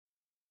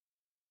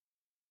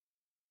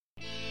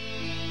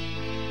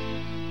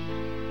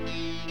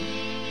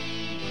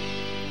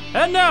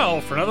And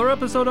now for another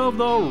episode of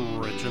The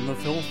Rich and the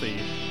Filthy,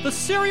 the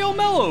serial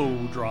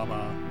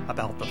melodrama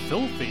about the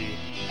filthy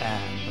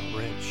and the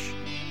rich.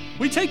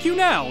 We take you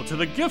now to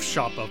the gift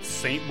shop of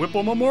St.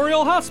 Whipple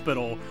Memorial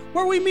Hospital,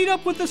 where we meet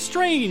up with the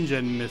strange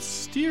and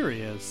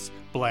mysterious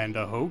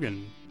Blanda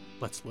Hogan.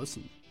 Let's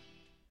listen.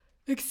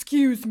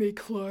 Excuse me,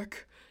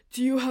 clerk.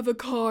 Do you have a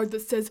card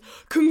that says,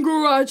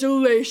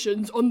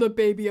 "Congratulations on the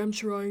baby I'm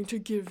trying to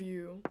give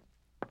you"?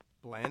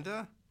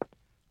 Blanda?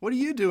 What are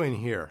you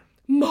doing here?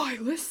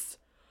 Milus?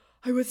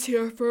 I was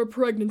here for a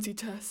pregnancy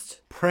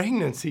test.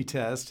 Pregnancy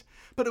test?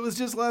 But it was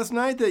just last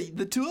night that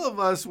the two of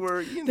us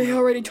were, They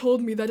already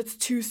told me that it's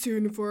too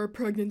soon for a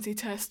pregnancy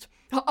test.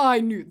 I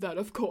knew that,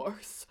 of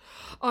course.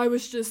 I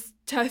was just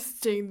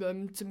testing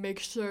them to make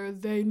sure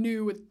they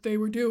knew what they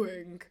were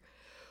doing.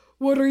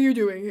 What are you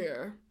doing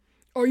here?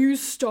 Are you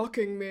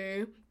stalking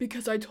me?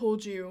 Because I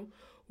told you,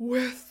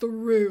 we're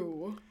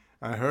through.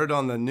 I heard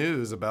on the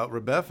news about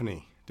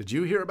Rebethany. Did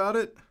you hear about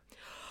it?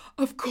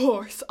 Of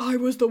course, I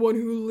was the one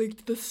who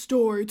leaked the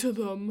story to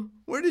them.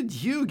 Where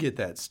did you get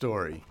that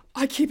story?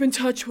 I keep in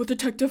touch with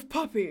Detective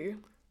Puppy.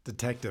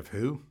 Detective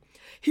who?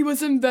 He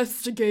was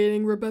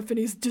investigating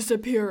Rebethany's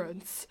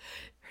disappearance.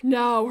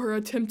 Now her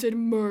attempted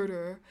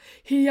murder.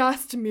 He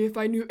asked me if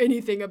I knew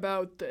anything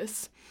about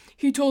this.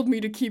 He told me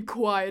to keep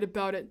quiet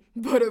about it,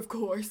 but of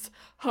course,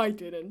 I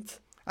didn't.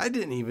 I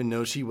didn't even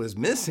know she was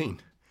missing.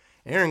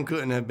 Aaron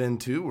couldn't have been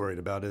too worried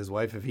about his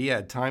wife if he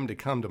had time to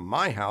come to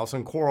my house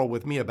and quarrel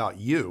with me about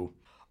you.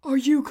 Are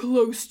you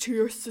close to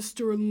your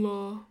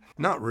sister-in-law?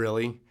 Not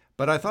really,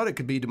 but I thought it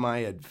could be to my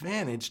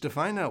advantage to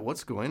find out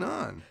what's going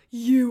on.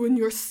 You and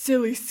your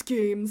silly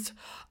schemes.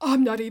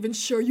 I'm not even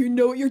sure you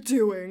know what you're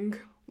doing.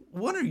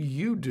 What are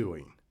you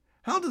doing?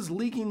 How does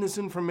leaking this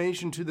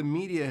information to the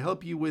media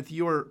help you with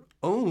your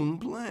own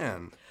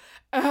plan?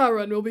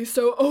 Aaron will be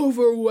so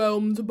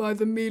overwhelmed by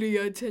the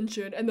media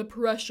attention and the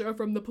pressure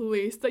from the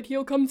police that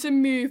he'll come to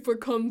me for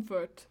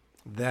comfort.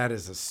 That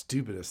is the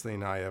stupidest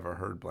thing I ever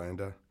heard,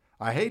 Blanda.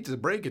 I hate to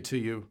break it to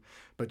you,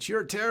 but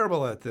you're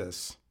terrible at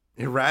this.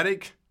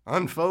 Erratic,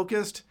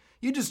 unfocused,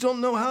 you just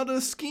don't know how to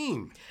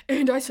scheme.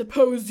 And I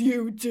suppose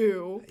you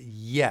do.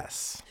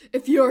 Yes.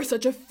 If you're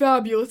such a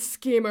fabulous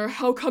schemer,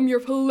 how come your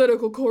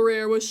political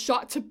career was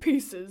shot to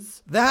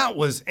pieces? That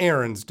was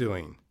Aaron's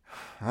doing.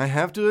 I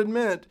have to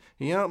admit,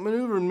 he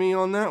outmaneuvered me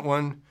on that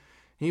one.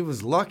 He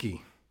was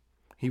lucky.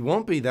 He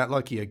won't be that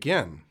lucky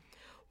again.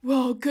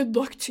 Well, good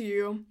luck to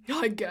you,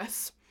 I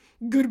guess.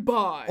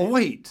 Goodbye. Oh,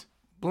 wait,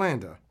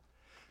 Blanda.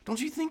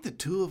 Don't you think the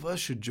two of us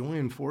should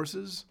join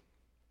forces?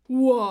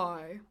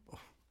 Why?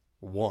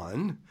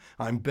 1,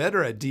 I'm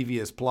better at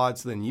devious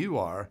plots than you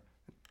are.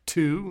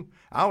 2,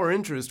 our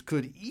interest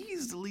could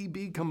easily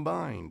be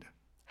combined.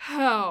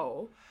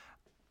 How?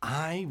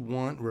 I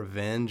want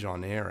revenge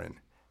on Aaron.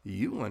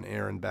 You want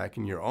Aaron back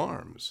in your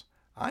arms.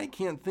 I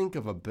can't think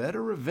of a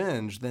better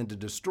revenge than to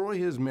destroy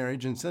his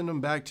marriage and send him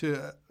back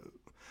to...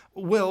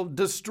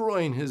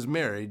 destroying his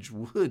marriage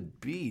would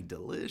be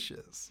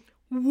delicious.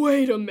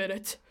 Wait a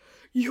minute.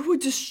 You would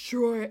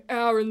destroy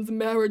Aaron's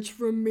marriage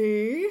for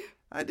me?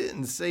 I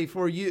didn't say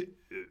for you...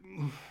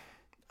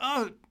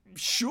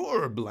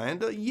 Sure,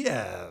 Blanda,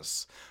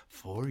 yes.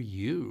 For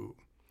you.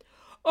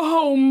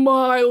 Oh,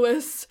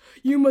 Milus,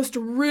 you must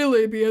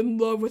really be in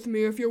love with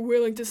me if you're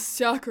willing to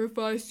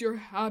sacrifice your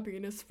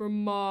happiness for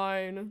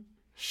mine.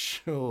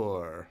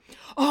 Sure.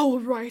 All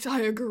right,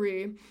 I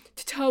agree.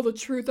 To tell the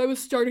truth, I was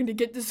starting to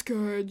get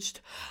discouraged.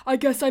 I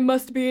guess I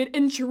must be an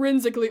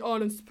intrinsically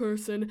honest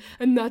person,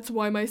 and that's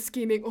why my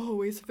scheming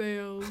always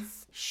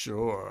fails.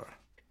 Sure.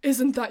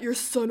 Isn't that your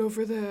son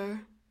over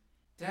there?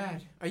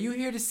 Dad, are you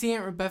here to see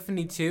Aunt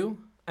Rebethany too?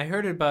 I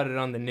heard about it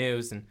on the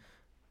news and...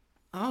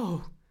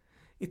 Oh...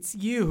 It's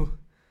you,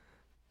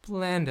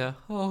 Blanda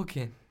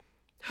Hogan.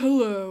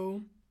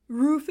 Hello,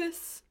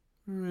 Rufus?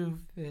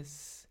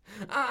 Rufus.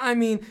 I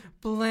mean,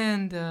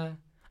 Blanda.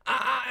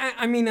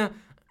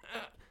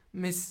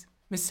 Miss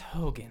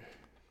Hogan.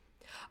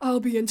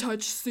 I'll be in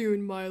touch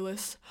soon,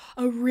 Milus.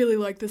 I really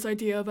like this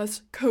idea of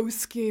us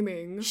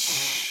co-scheming.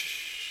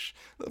 Shh.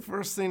 The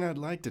first thing I'd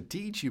like to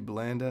teach you,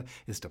 Blanda,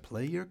 is to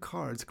play your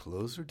cards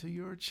closer to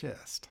your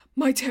chest.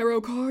 My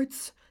tarot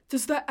cards?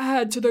 Does that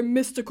add to their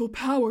mystical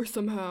power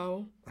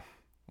somehow?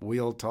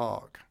 We'll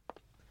talk.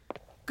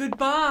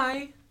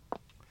 Goodbye.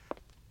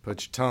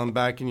 Put your tongue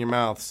back in your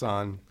mouth,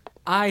 son.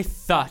 I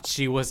thought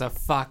she was a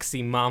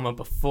foxy mama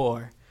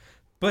before,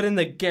 but in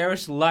the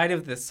garish light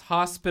of this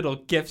hospital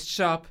gift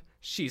shop,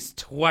 she's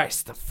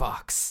twice the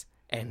fox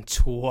and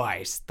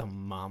twice the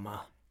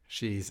mama.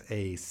 She's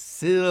a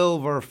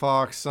silver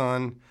fox,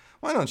 son.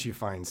 Why don't you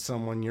find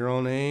someone your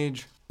own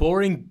age?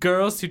 Boring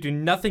girls who do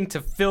nothing to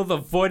fill the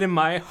void in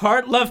my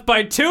heart left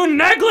by two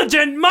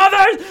negligent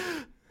mothers!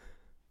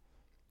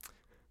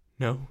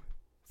 No,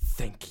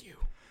 thank you.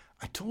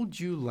 I told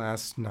you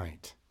last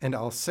night, and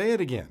I'll say it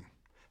again.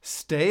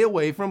 Stay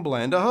away from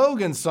Blanda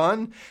Hogan,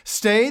 son.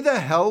 Stay the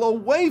hell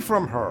away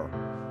from her.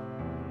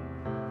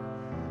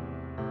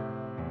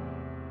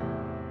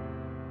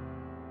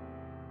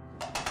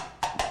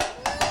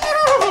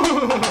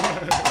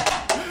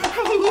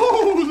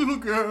 Hello, little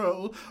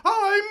girl.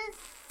 I'm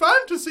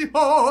Fantasy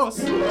Horse.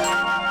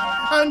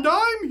 And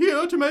I'm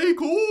here to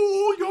make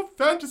all your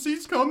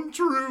fantasies come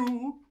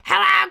true.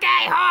 Hello,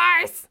 gay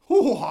horse.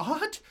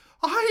 What?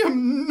 I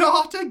am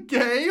not a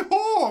gay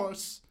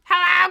horse.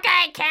 Hello,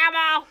 gay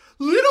camel.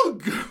 Little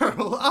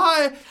girl,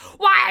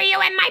 Why are you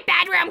in my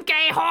bedroom,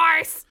 gay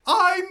horse?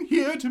 I'm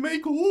here to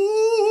make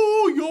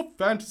all your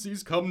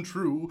fantasies come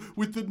true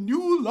with the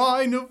new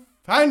line of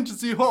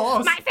Fantasy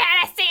Horse. My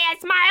fantasy is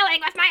smiling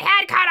with my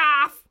head cut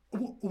off.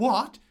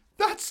 What?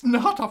 That's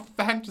not a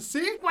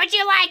fantasy. Would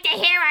you like to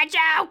hear a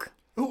joke?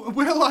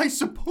 Well, I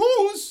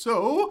suppose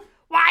so.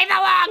 Why the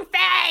long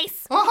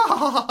face?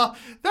 Ah,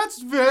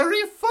 that's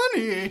very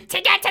funny.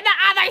 To get to the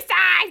other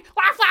side.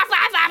 Laugh, laugh,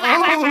 laugh, laugh,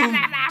 laugh, laugh, laugh,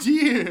 laugh, laugh.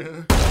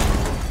 Dear.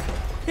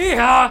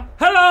 Yeah,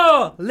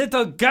 hello,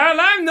 little girl,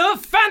 I'm the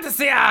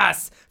Fantasy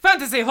Ass,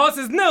 Fantasy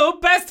Horse's new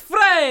best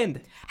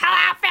friend.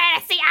 Hello,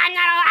 fantasy. I'm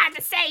not allowed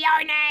to say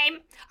your name.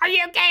 Are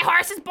you gay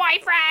horse's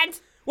boyfriend?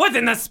 What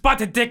in the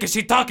spotted dick is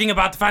she talking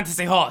about,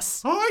 Fantasy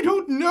Horse? I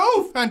don't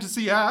know,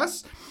 Fantasy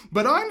Ass,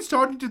 but I'm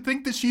starting to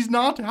think that she's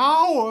not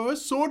our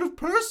sort of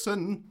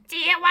person. Do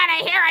you want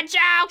to hear a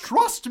joke?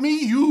 Trust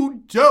me,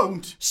 you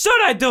don't.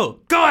 Sure I do,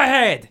 go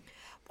ahead.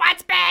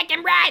 What's big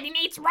and red and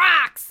eats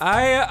rocks?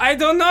 I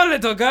don't know,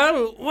 little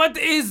girl. What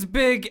is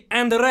big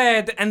and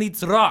red and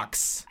eats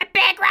rocks? A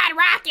big red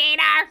rock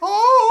eater.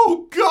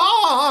 Oh,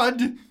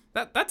 God!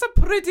 That's a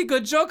pretty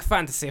good joke,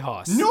 Fantasy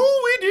Horse. No,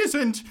 it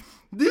isn't.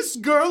 This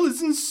girl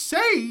is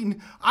insane.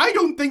 I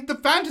don't think the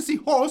Fantasy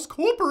Horse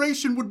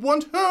Corporation would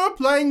want her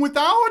playing with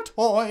our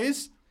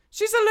toys.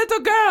 She's a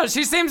little girl.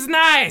 She seems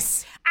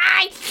nice.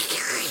 I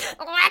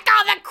lick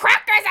all the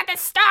crackers at the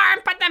store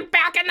and put them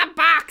back in the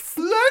box.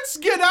 Let's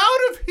get out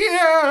of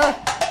here.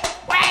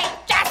 Wait,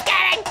 just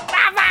kidding.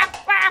 Laugh,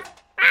 laugh, laugh,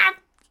 laugh,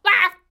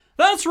 laugh.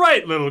 That's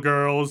right, little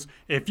girls.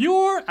 If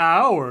you're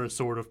our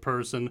sort of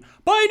person,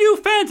 buy new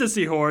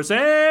Fantasy Horse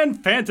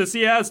and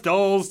Fantasy Ass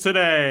dolls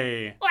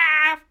today.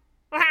 Laugh,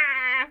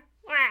 laugh,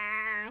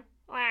 laugh,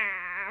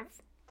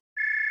 laugh.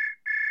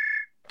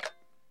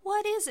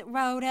 What is it,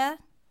 Rhoda?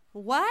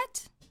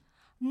 What?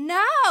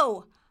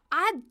 No!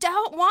 I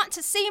don't want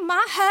to see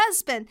my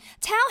husband.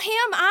 Tell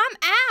him I'm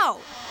out.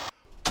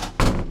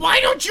 Why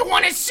don't you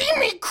want to see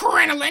me,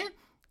 Crinoline?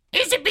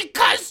 Is it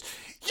because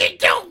you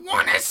don't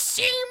want to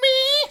see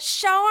me?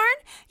 Shorn,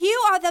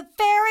 you are the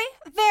very,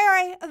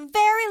 very,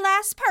 very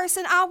last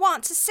person I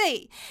want to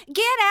see.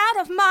 Get out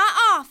of my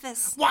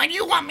office. Why do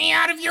you want me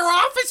out of your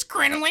office,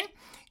 Crinoline?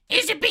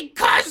 Is it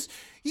because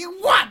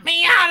you want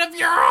me out of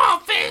your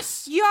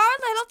office? Your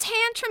little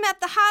tantrum at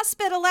the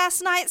hospital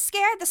last night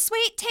scared the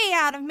sweet tea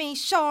out of me,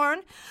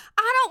 Shorn.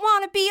 I don't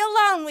want to be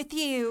alone with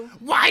you.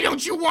 Why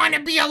don't you want to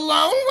be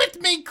alone with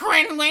me,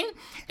 Crinoline?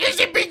 Is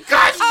it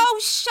because... Oh,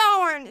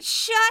 Shorn,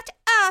 shut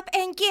up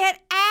and get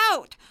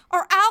out,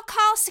 or I'll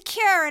call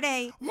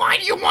security. Why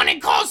do you want to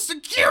call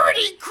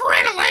security,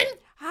 Crinoline?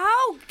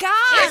 Oh,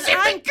 God, Is it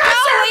I'm because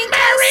our going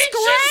marriage to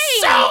is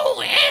scream.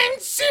 so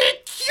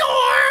insecure?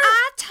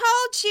 I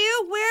told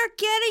you we're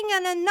getting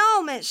an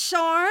annulment,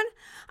 Shorn.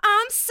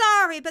 I'm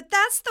sorry, but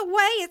that's the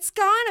way it's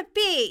gonna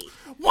be.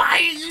 Why are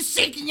you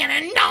seeking an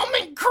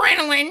annulment,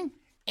 Crinoline?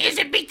 Is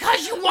it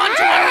because you want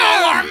to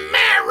annul our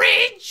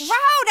marriage?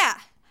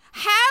 Rhoda,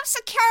 have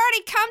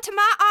security come to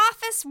my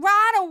office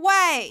right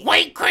away.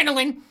 Wait,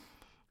 Crinoline.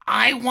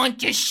 I want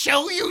to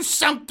show you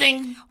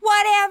something.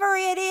 Whatever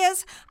it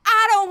is,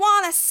 I don't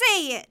want to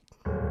see it.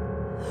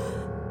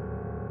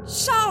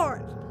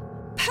 Shorn,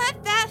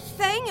 put that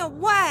thing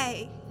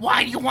away.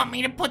 Why do you want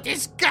me to put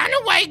this gun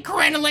away,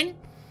 Crinoline?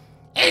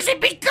 Is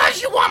it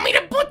because you want me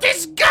to put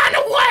this gun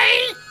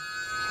away?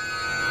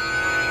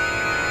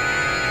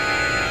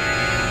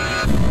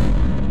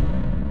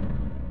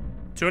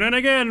 Tune in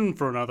again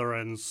for another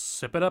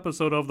insipid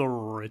episode of The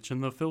Rich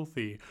and the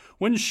Filthy,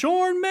 when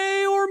Shorn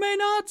may or may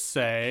not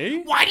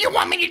say... Why do you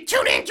want me to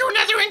tune in to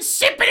another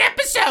insipid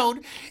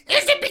episode?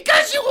 Is it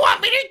because you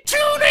want me to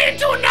tune in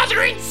to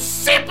another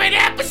insipid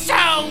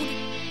episode?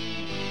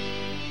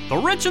 The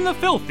Rich and the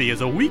Filthy is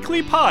a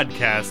weekly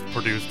podcast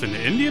produced in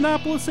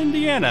Indianapolis,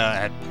 Indiana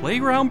at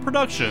Playground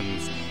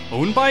Productions,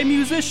 owned by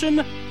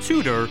musician,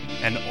 tutor,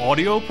 and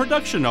audio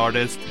production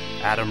artist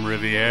Adam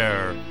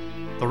Riviere.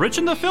 The Rich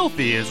and the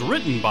Filthy is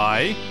written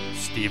by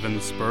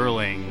Stephen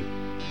Sperling.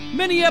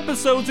 Many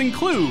episodes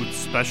include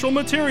special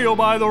material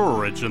by the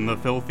Rich and the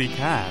Filthy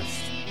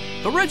cast.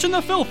 The Rich and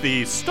the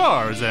Filthy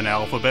stars in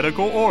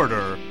alphabetical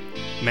order: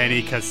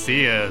 Manny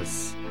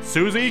Casillas,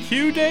 Susie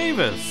Q.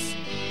 Davis,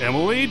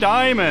 Emily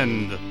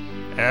Diamond,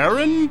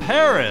 Aaron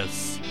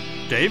Paris,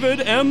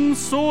 David M.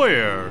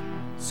 Sawyer,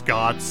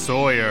 Scott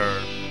Sawyer,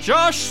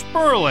 Josh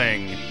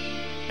Sperling,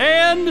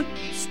 and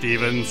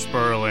Stephen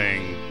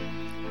Sperling.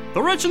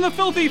 The Rich and the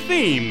Filthy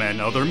theme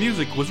and other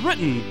music was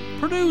written,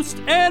 produced,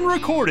 and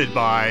recorded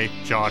by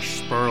Josh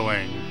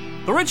Sperling.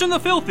 The Rich and the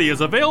Filthy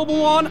is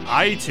available on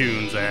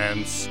iTunes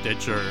and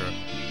Stitcher.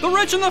 The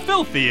Rich and the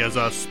Filthy is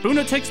a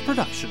Spoonatics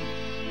production.